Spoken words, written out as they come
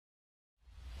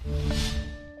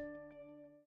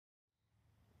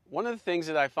One of the things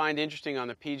that I find interesting on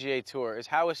the PGA Tour is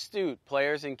how astute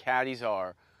players and caddies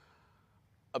are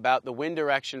about the wind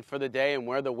direction for the day and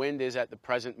where the wind is at the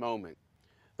present moment.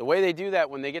 The way they do that,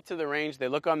 when they get to the range, they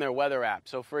look on their weather app.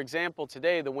 So for example,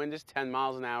 today the wind is 10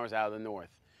 miles an hour out of the north.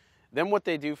 Then what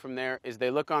they do from there is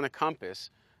they look on a compass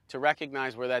to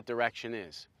recognize where that direction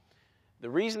is. The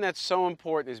reason that's so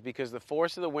important is because the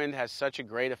force of the wind has such a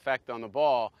great effect on the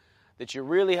ball that you're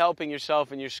really helping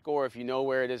yourself and your score if you know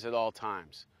where it is at all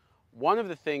times. One of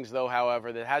the things, though,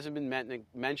 however, that hasn't been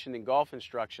mentioned in golf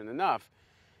instruction enough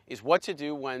is what to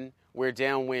do when we're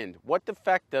downwind. What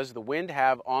effect does the wind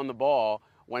have on the ball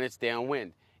when it's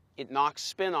downwind? It knocks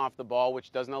spin off the ball,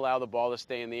 which doesn't allow the ball to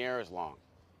stay in the air as long.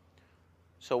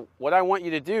 So what I want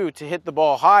you to do to hit the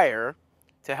ball higher,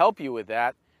 to help you with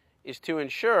that, is to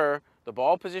ensure the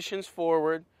ball positions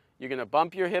forward. You're going to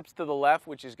bump your hips to the left,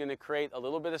 which is going to create a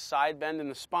little bit of side bend in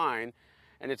the spine,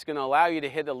 and it's going to allow you to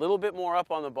hit a little bit more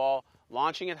up on the ball,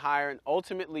 launching it higher, and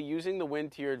ultimately using the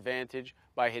wind to your advantage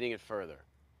by hitting it further.